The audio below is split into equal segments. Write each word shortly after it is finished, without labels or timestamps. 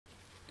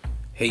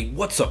Hey,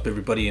 what's up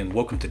everybody, and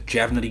welcome to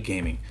Javnutee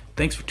Gaming.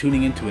 Thanks for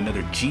tuning in to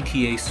another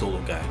GTA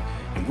solo guide,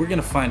 and we're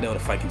gonna find out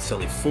if I can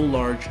sell a full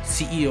large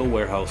CEO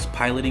warehouse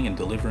piloting and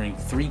delivering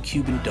 3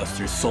 Cuban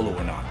dusters solo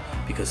or not.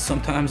 Because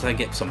sometimes I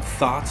get some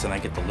thoughts and I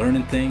get to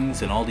learning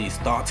things, and all these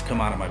thoughts come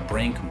out of my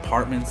brain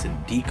compartments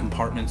and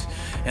decompartments,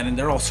 and then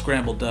they're all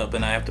scrambled up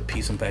and I have to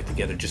piece them back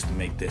together just to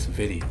make this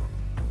video.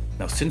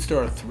 Now, since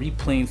there are 3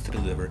 planes to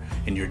deliver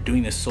and you're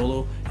doing this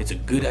solo, it's a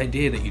good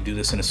idea that you do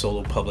this in a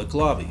solo public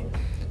lobby.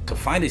 To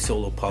find a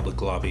solo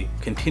public lobby,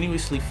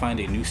 continuously find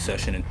a new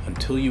session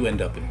until you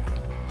end up in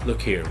one.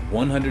 Look here,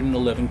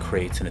 111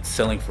 crates, and it's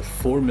selling for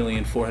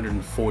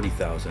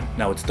 $4,440,000.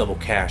 Now it's double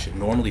cash. It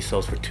normally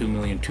sells for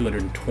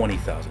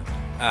 $2,220,000.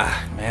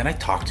 Ah, man, I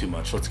talk too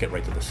much. Let's get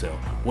right to the sale.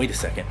 Wait a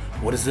second,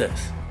 what is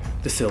this?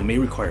 The sale may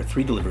require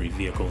 3 delivery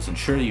vehicles.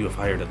 Ensure you have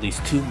hired at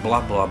least 2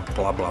 blah blah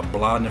blah blah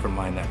blah. Never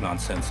mind that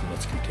nonsense, and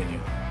let's continue.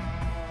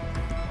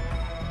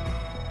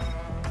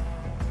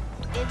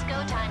 It's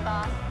go time,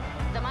 boss.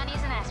 The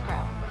money's in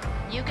escrow.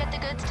 You get the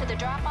goods to the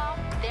drop-off,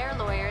 their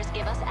lawyers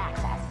give us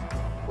access.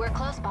 We're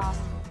close, boss.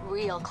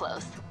 Real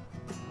close.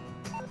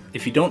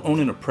 If you don't own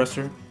an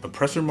Oppressor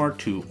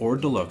Mark II, or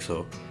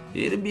Deluxo,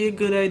 it'd be a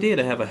good idea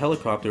to have a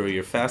helicopter or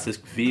your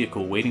fastest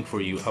vehicle waiting for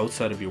you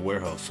outside of your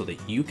warehouse so that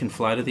you can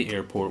fly to the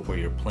airport where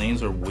your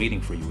planes are waiting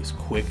for you as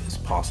quick as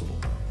possible.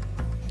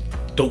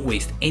 Don't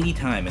waste any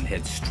time and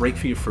head straight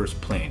for your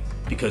first plane,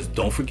 because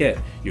don't forget,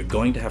 you're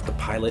going to have to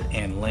pilot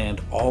and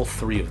land all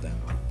 3 of them.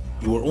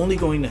 You are only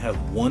going to have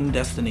one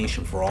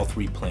destination for all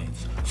 3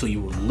 planes, so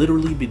you will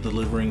literally be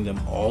delivering them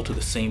all to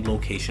the same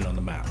location on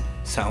the map.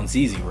 Sounds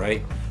easy,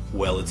 right?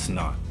 Well, it's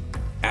not.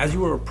 As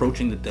you are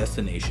approaching the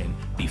destination,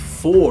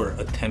 before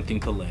attempting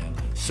to land,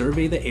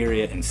 survey the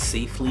area and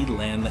safely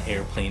land the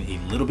airplane a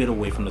little bit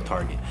away from the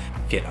target.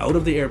 Get out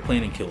of the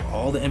airplane and kill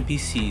all the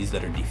NPCs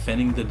that are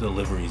defending the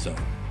delivery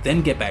zone.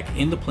 Then get back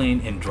in the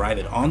plane and drive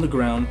it on the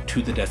ground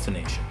to the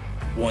destination.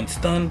 Once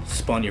done,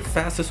 spawn your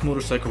fastest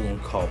motorcycle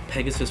and call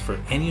Pegasus for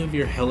any of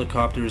your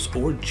helicopters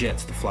or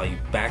jets to fly you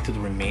back to the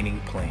remaining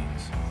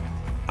planes.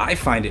 I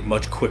find it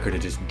much quicker to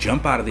just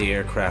jump out of the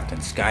aircraft and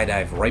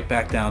skydive right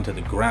back down to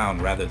the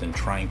ground rather than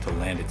trying to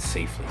land it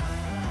safely.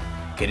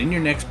 Get in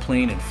your next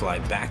plane and fly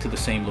back to the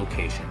same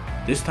location.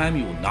 This time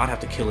you will not have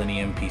to kill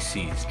any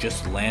NPCs,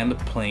 just land the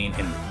plane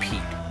and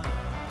repeat.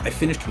 I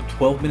finished with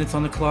 12 minutes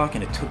on the clock,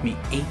 and it took me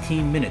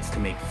 18 minutes to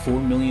make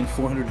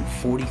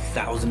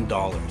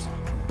 $4,440,000.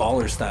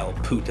 Baller style,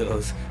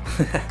 putos.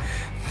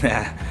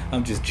 Nah,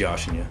 I'm just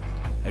joshing you.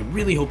 I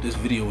really hope this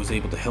video was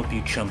able to help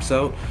you chumps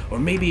out, or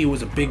maybe it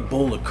was a big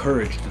bowl of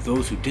courage to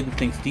those who didn't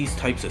think these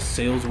types of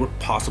sales were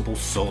possible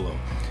solo.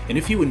 And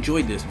if you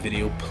enjoyed this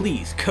video,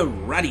 please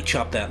karate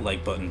chop that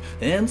like button,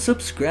 and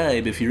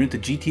subscribe if you're into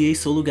GTA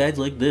solo guides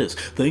like this.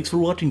 Thanks for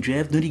watching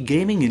Javnutee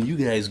Gaming, and you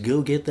guys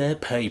go get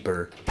that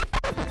paper.